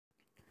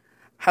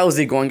How's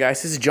it going,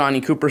 guys? This is Johnny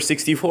Cooper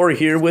 64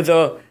 here with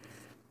a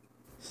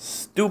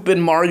stupid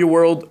Mario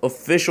World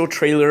official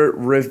trailer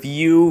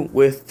review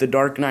with the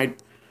Dark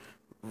Knight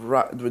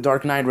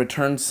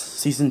Returns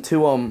Season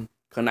 2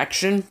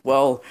 connection.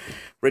 Well,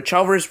 Rich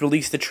Alvarez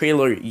released the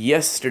trailer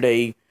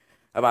yesterday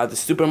about the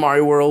Super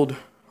Mario World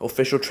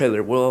official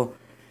trailer. Well,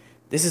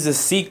 this is a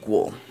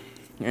sequel,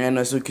 and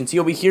as you can see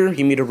over here,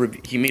 he made has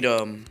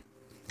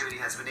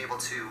been able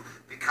to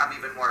become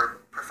even more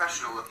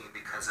professional looking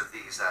because of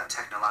these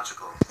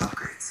technological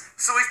upgrades.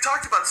 So we've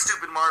talked about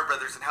Stupid Mario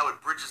Brothers and how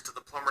it bridges to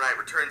the Plumber Knight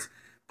Returns,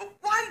 but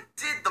why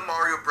did the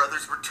Mario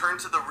Brothers return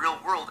to the real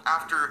world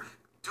after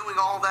doing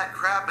all that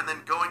crap and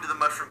then going to the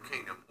Mushroom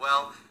Kingdom?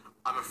 Well,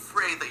 I'm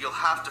afraid that you'll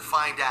have to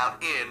find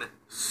out in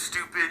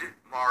Stupid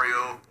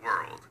Mario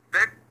World.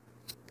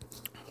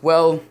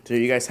 Well, there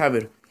you guys have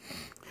it.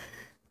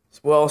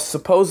 Well,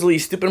 supposedly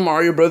Stupid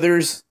Mario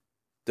Brothers,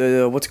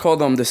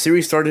 the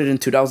series started in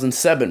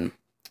 2007,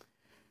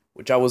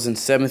 which I was in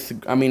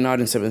not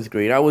in 7th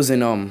grade. I was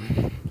in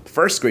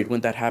 1st grade when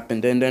that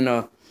happened, and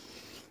then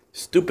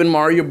Stupid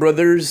Mario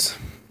Brothers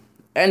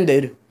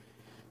ended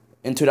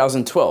in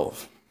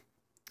 2012.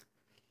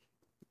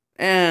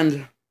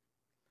 And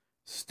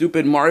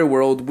Stupid Mario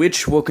World,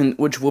 which will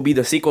be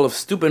the sequel of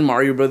Stupid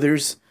Mario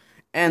Brothers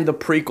and the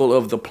prequel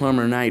of The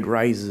Plumber Knight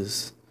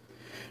Rises.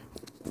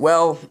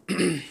 Well,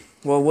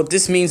 what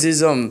this means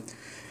is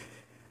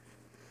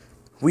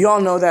we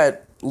all know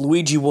that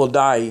Luigi will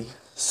die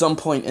some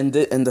point in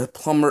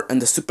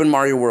the Super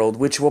Mario World,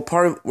 which will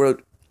probably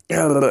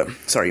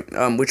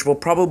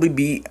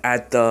be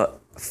at the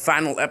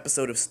final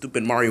episode of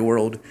Stupid Mario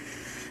World,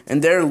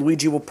 and there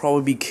Luigi will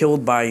probably be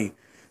killed by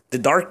the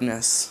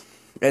darkness,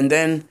 and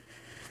then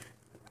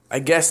I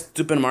guess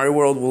Stupid Mario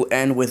World will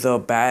end with a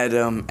bad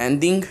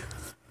ending.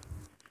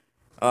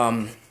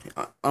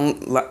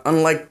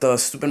 Unlike the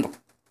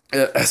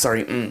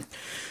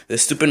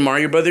Stupid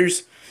Mario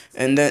Brothers,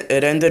 and then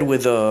it ended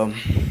with a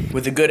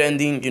good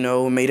ending. You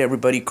know, made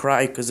everybody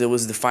cry because it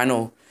was the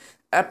final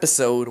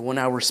episode, 1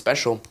 hour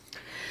special.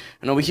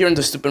 And over here in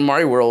the Stupid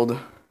Mario World,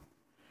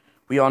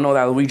 we all know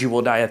that Luigi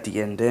will die at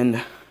the end,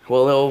 and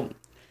well,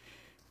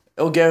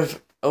 it'll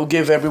give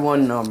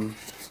everyone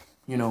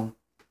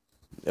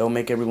it'll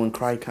make everyone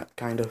cry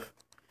kind of.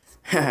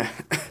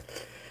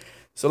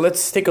 So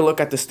let's take a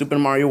look at the Stupid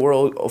Mario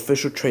World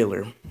official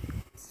trailer. Mario, we've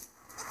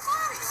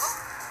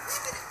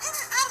been in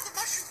and out of the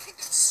Mushroom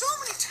Kingdom so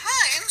many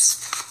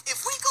times.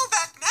 If we go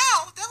back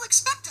now, they'll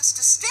expect us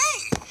to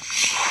stay.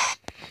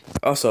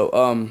 Also,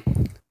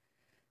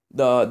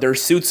 their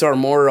suits are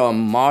more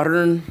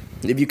modern.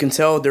 If you can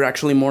tell, they're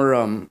actually more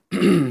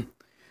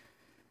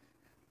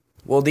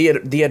well,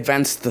 they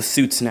advanced the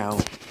suits now.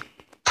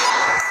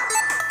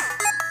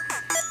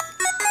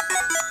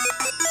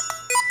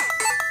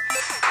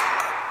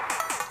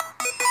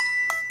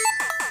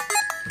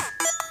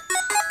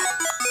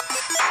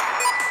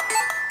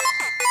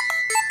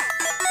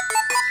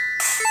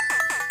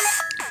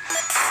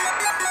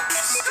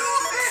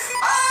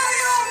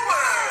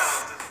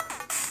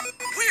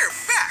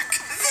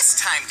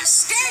 Time to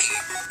stay.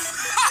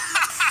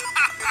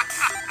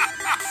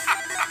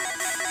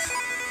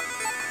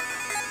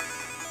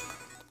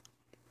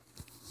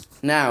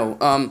 Now,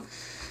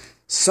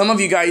 some of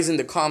you guys in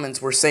the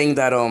comments were saying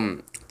that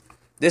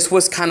this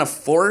was kind of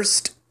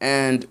forced,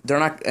 and they're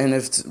not. And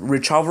if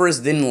Rich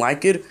Alvarez didn't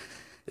like it,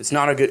 it's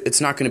not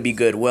going to be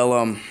good.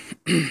 Well,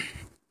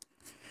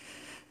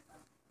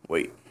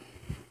 wait.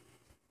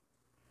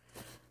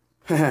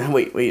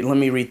 wait. Let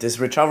me read this.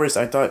 Rich Alvarez,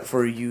 I thought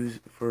for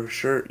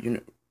sure, you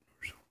know.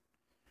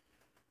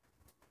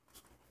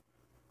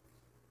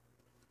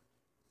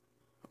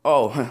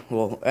 Oh,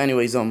 well,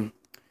 anyways,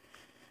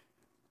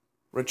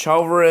 Rich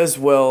Alvarez,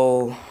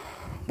 well,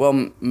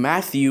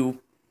 Matthew,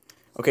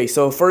 okay,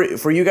 so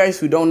for you guys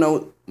who don't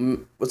know,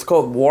 what's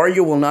called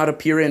Wario will not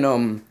appear in,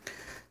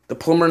 the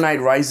Plumber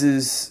Knight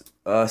Rises,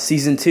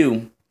 Season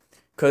 2,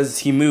 because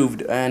he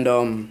moved,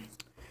 and,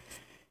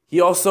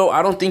 he also,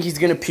 I don't think he's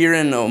gonna appear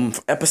in,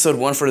 Episode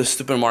 1 for the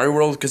Stupid Mario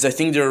World, because I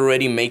think they're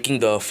already making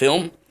the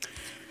film,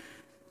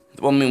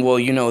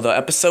 the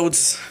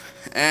episodes,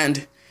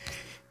 and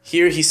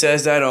here he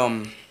says that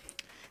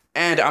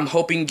and I'm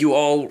hoping you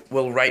all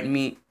will write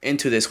me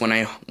into this when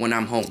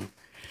I'm home,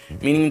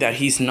 meaning that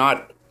he's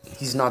not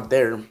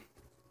there.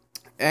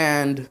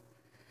 And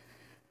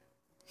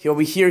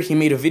over here he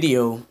made a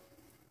video.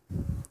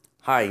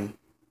 Hi.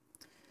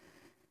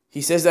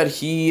 He says that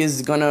he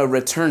is gonna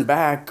return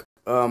back.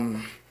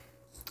 Here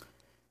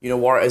in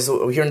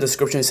the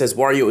description it says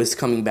Wario is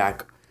coming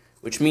back,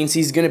 which means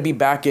he's gonna be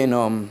back in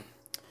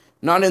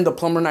not in the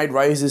Plumber Knight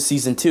Rises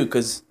Season 2,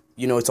 because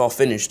it's all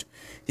finished.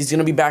 He's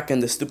gonna be back in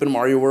the Stupid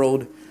Mario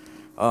World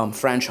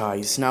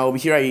franchise. Now over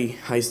here, I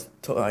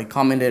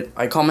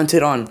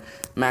commented on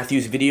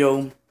Matthew's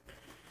video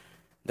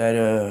that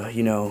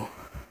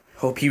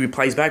hope he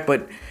replies back.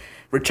 But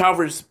Rich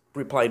Alvarez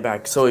replied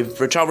back. So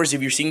if Rich Alvarez,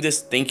 if you're seeing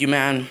this, thank you,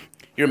 man.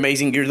 You're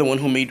amazing. You're the one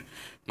who made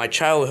my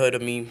childhood. I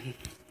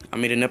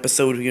made an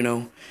episode.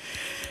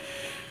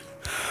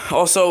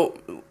 Also,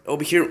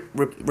 over here,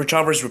 Rich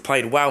Alvarez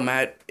replied, "Wow,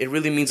 Matt, it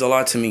really means a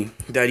lot to me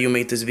that you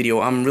made this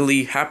video. I'm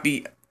really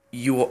happy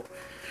you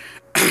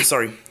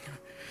sorry.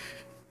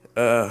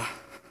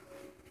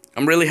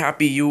 I'm really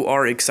happy you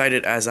are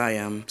excited as I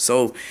am."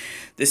 So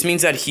this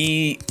means that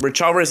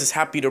Rich Alvarez is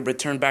happy to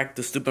return back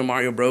to Super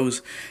Mario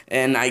Bros.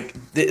 And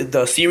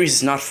the series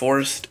is not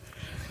forced.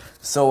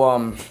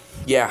 So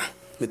yeah,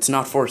 it's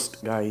not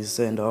forced, guys.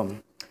 And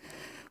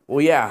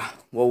well, yeah,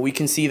 well, we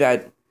can see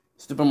that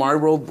Super Mario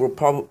World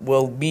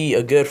will be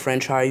a good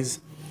franchise,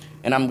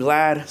 and I'm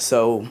glad.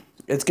 So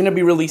it's gonna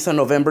be released on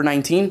November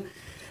 19th,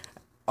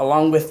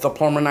 along with the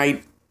Plumber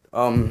Knight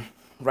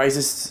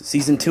Rises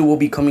Season 2 will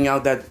be coming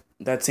out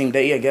that same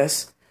day, I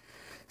guess.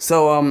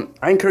 So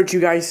I encourage you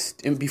guys,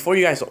 and before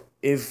you guys,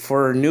 if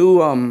for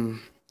new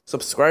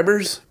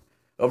subscribers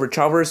of Rich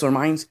Alvarez or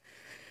mine,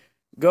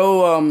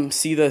 go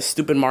see the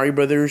Stupid Mario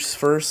Brothers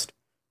first,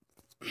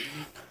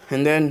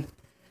 and then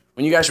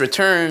when you guys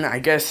return, I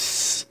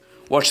guess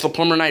watch the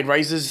Plumber Knight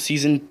Rises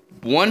Season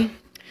 1,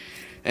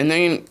 and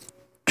then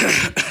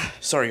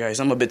sorry guys,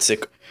 I'm a bit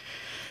sick,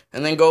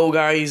 and then go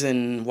guys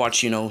and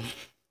watch, you know,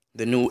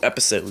 the new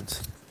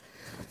episodes.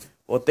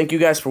 Well, thank you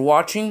guys for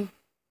watching.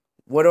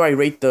 What do I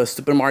rate the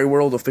Super Mario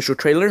World official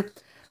trailer?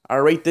 I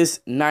rate this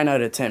 9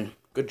 out of 10.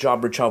 Good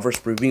job, Rich Alvarez,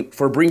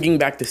 for bringing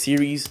back the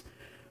series,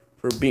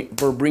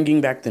 for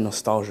bringing back the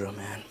nostalgia,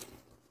 man.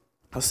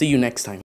 I'll see you next time.